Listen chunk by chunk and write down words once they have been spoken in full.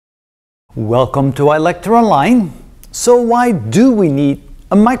Welcome to iLecture Online. So why do we need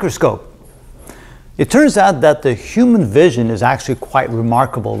a microscope? It turns out that the human vision is actually quite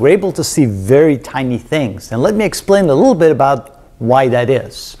remarkable. We're able to see very tiny things. And let me explain a little bit about why that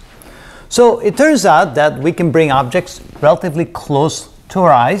is. So it turns out that we can bring objects relatively close to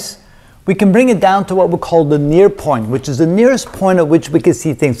our eyes. We can bring it down to what we call the near point, which is the nearest point at which we can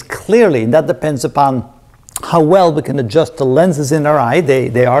see things clearly. And that depends upon how well we can adjust the lenses in our eye.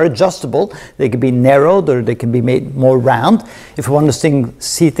 They are adjustable. They can be narrowed or they can be made more round. If we want to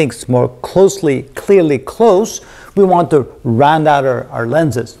see things more clearly close, we want to round out our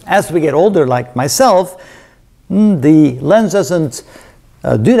lenses. As we get older, like myself, the lens doesn't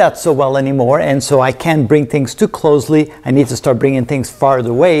do that so well anymore, and so I can't bring things too closely. I need to start bringing things farther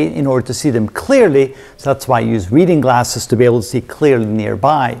away in order to see them clearly. So that's why I use reading glasses to be able to see clearly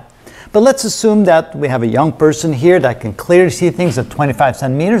nearby. But let's assume that we have a young person here that can clearly see things at 25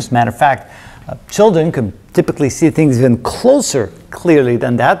 centimeters. Matter of fact, children can typically see things even closer clearly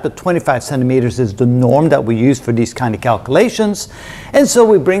than that, but 25 centimeters is the norm that we use for these kind of calculations. And so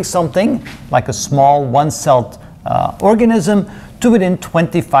we bring something like a small one-celled organism to within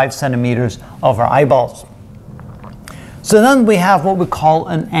 25 centimeters of our eyeballs. So then we have what we call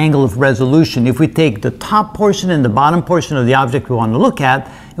an angle of resolution. If we take the top portion and the bottom portion of the object we want to look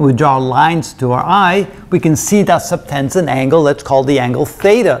at, and we draw lines to our eye, we can see that subtends an angle that's called the angle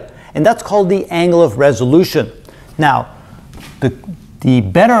theta. And that's called the angle of resolution. Now, the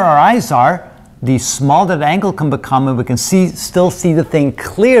better our eyes are, the smaller that angle can become, and we can still see the thing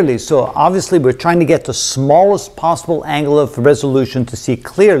clearly. So obviously we're trying to get the smallest possible angle of resolution to see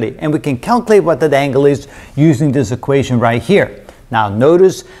clearly. And we can calculate what that angle is using this equation right here. Now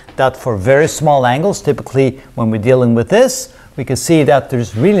notice that for very small angles, typically when we're dealing with this, we can see that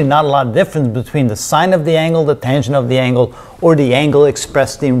there's really not a lot of difference between the sine of the angle, the tangent of the angle, or the angle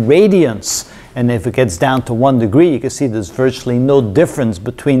expressed in radians. And if it gets down to 1 degree, you can see there's virtually no difference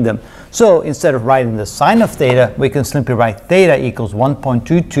between them. So instead of writing the sine of theta, we can simply write theta equals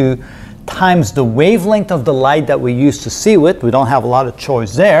 1.22 times the wavelength of the light that we use to see with. We don't have a lot of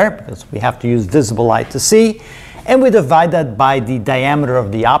choice there because we have to use visible light to see. And we divide that by the diameter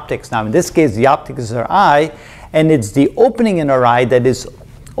of the optics. Now in this case, the optic is our eye, and it's the opening in our eye that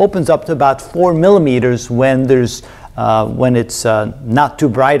opens up to about 4 millimeters when it's not too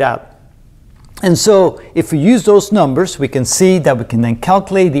bright out. And so if we use those numbers, we can see that we can then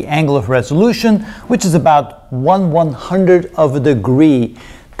calculate the angle of resolution, which is about 1/100th of a degree.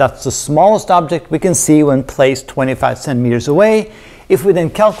 That's the smallest object we can see when placed 25 centimeters away. If we then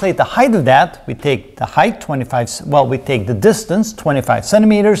calculate the height of that, we take the height, we take the distance, 25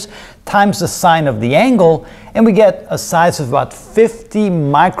 centimeters, times the sine of the angle, and we get a size of about 50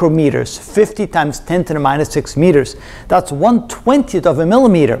 micrometers, 50 times 10 to the minus 6 meters. That's 1/20th of a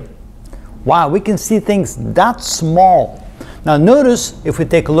millimeter. Wow, we can see things that small. Now notice, if we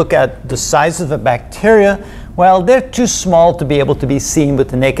take a look at the size of a bacteria, well, they're too small to be able to be seen with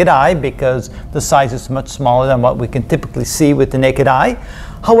the naked eye because the size is much smaller than what we can typically see with the naked eye.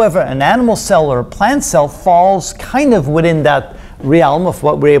 However, an animal cell or a plant cell falls kind of within that realm of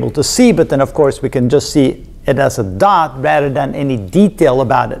what we're able to see, but then of course we can just see it as a dot rather than any detail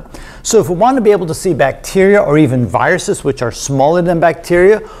about it. So if we want to be able to see bacteria or even viruses, which are smaller than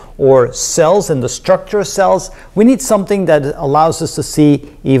bacteria, or cells and the structure of cells, we need something that allows us to see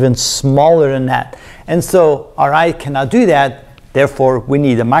even smaller than that. And so our eye cannot do that. Therefore, we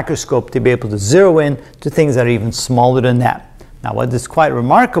need a microscope to be able to zero in to things that are even smaller than that. Now, what is quite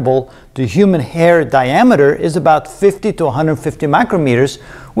remarkable, the human hair diameter is about 50 to 150 micrometers,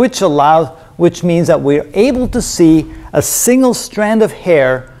 which means that we're able to see a single strand of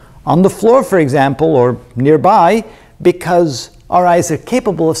hair on the floor, for example, or nearby, because our eyes are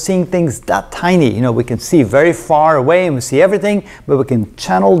capable of seeing things that tiny. You know, we can see very far away and we see everything, but we can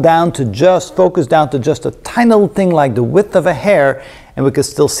focus down to just a tiny little thing like the width of a hair, and we can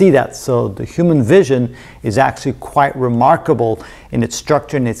still see that. So the human vision is actually quite remarkable in its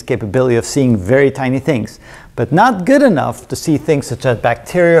structure and its capability of seeing very tiny things, but not good enough to see things such as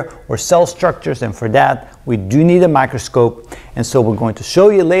bacteria or cell structures, and for that we do need a microscope. And so we're going to show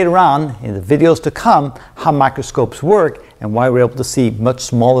you later on in the videos to come how microscopes work and why we're able to see much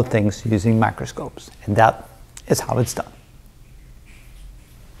smaller things using microscopes. And that is how it's done.